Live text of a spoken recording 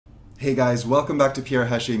Hey guys, welcome back to Pierre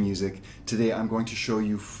Hache Music. Today I'm going to show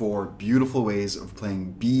you 4 beautiful ways of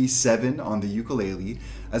playing B7 on the ukulele,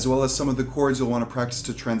 as well as some of the chords you'll want to practice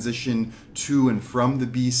to transition to and from the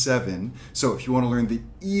B7. So if you want to learn the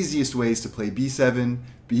easiest ways to play B7,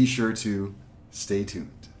 be sure to stay tuned.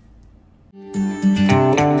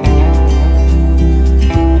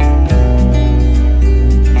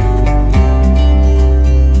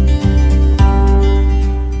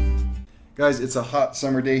 Guys, it's a hot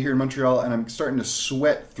summer day here in Montreal and I'm starting to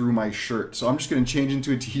sweat through my shirt. So I'm just going to change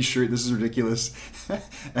into a t-shirt. This is ridiculous.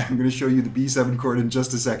 I'm going to show you the B7 chord in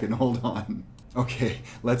just a second. Hold on. Okay,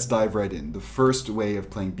 let's dive right in. The first way of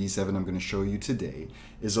playing B7 I'm going to show you today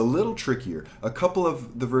is a little trickier. A couple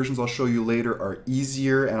of the versions I'll show you later are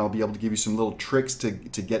easier and I'll be able to give you some little tricks to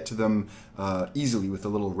get to them easily with a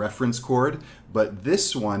little reference chord. But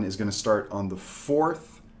this one is going to start on the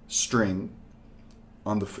 4th string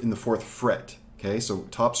in the 4th fret. Okay, so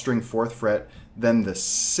top string 4th fret, then the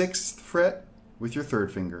 6th fret with your 3rd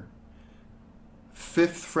finger, 5th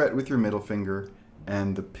fret with your middle finger,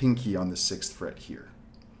 and the pinky on the 6th fret here.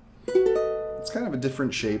 It's kind of a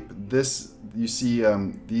different shape. This, you see,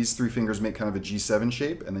 these 3 fingers make kind of a G7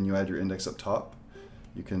 shape, and then you add your index up top.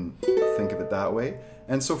 You can think of it that way.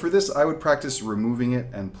 And so for this, I would practice removing it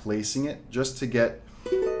and placing it just to get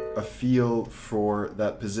a feel for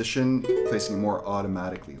that position, placing it more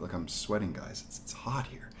automatically. Look, I'm sweating, guys. It's hot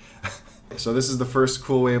here. So this is the first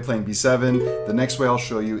cool way of playing B7. The next way I'll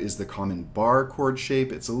show you is the common bar chord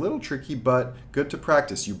shape. It's a little tricky, but good to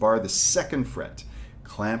practice. You bar the 2nd fret,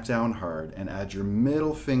 clamp down hard, and add your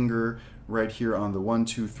middle finger right here on the 1,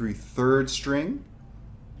 2, 3, 3rd string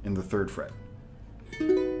in the 3rd fret.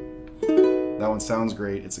 That one sounds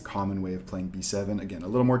great. It's a common way of playing B7. Again, a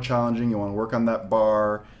little more challenging. You want to work on that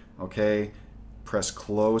bar. Okay, press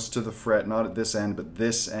close to the fret, not at this end, but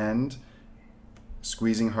this end.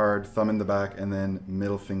 Squeezing hard, thumb in the back, and then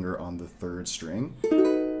middle finger on the 3rd string.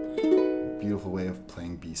 Beautiful way of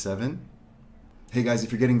playing B7. Hey guys,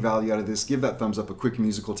 if you're getting value out of this, give that thumbs up a quick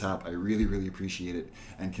musical tap. I really, really appreciate it.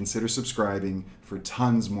 And consider subscribing for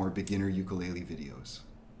tons more beginner ukulele videos.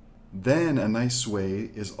 Then a nice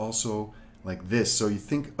way is also like this. So you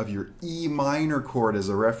think of your E minor chord as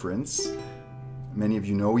a reference. Many of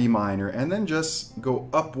you know E minor, and then just go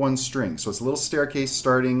up 1 string. So it's a little staircase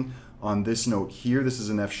starting on this note here. This is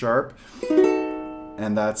an F sharp,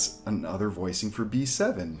 and that's another voicing for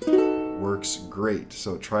B7. Works great.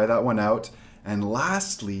 So try that one out. And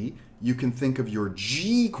lastly, you can think of your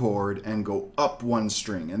G chord and go up 1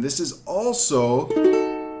 string. And this is also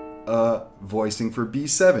a voicing for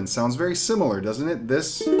B7. Sounds very similar, doesn't it?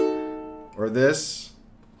 This, or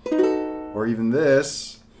even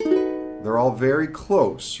this. They're all very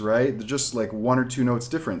close, right? They're just like 1 or 2 notes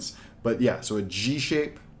difference. But yeah, so a G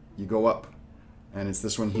shape, you go up. And it's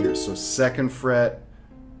this one here. So 2nd fret,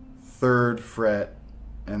 3rd fret,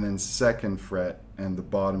 and then 2nd fret, and the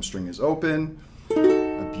bottom string is open.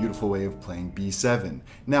 A beautiful way of playing B7.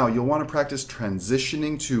 Now, you'll want to practice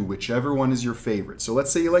transitioning to whichever one is your favorite. So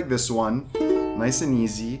let's say you like this one, nice and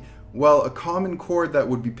easy. Well, a common chord that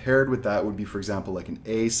would be paired with that would be, for example, like an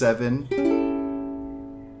A7.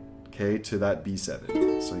 Okay, to that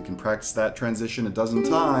B7. So you can practice that transition a dozen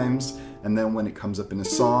times, and then when it comes up in a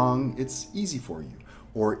song, it's easy for you.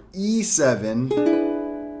 Or E7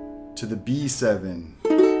 to the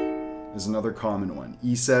B7 is another common one.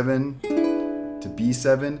 E7 to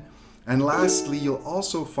B7. And lastly, you'll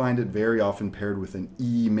also find it very often paired with an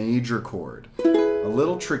E major chord. A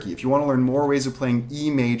little tricky. If you want to learn more ways of playing E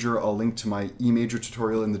major, I'll link to my E major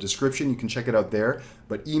tutorial in the description. You can check it out there.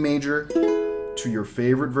 But E major to your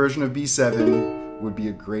favorite version of B7 would be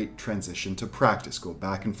a great transition to practice. Go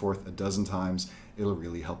back and forth a dozen times. It'll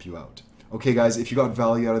really help you out. Okay guys, if you got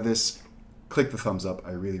value out of this, click the thumbs up.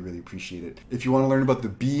 I really, really appreciate it. If you want to learn about the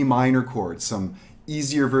B minor chord, some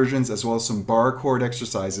easier versions as well as some bar chord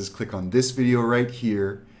exercises, click on this video right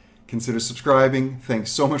here. Consider subscribing.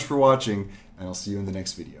 Thanks so much for watching, and I'll see you in the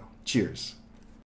next video. Cheers.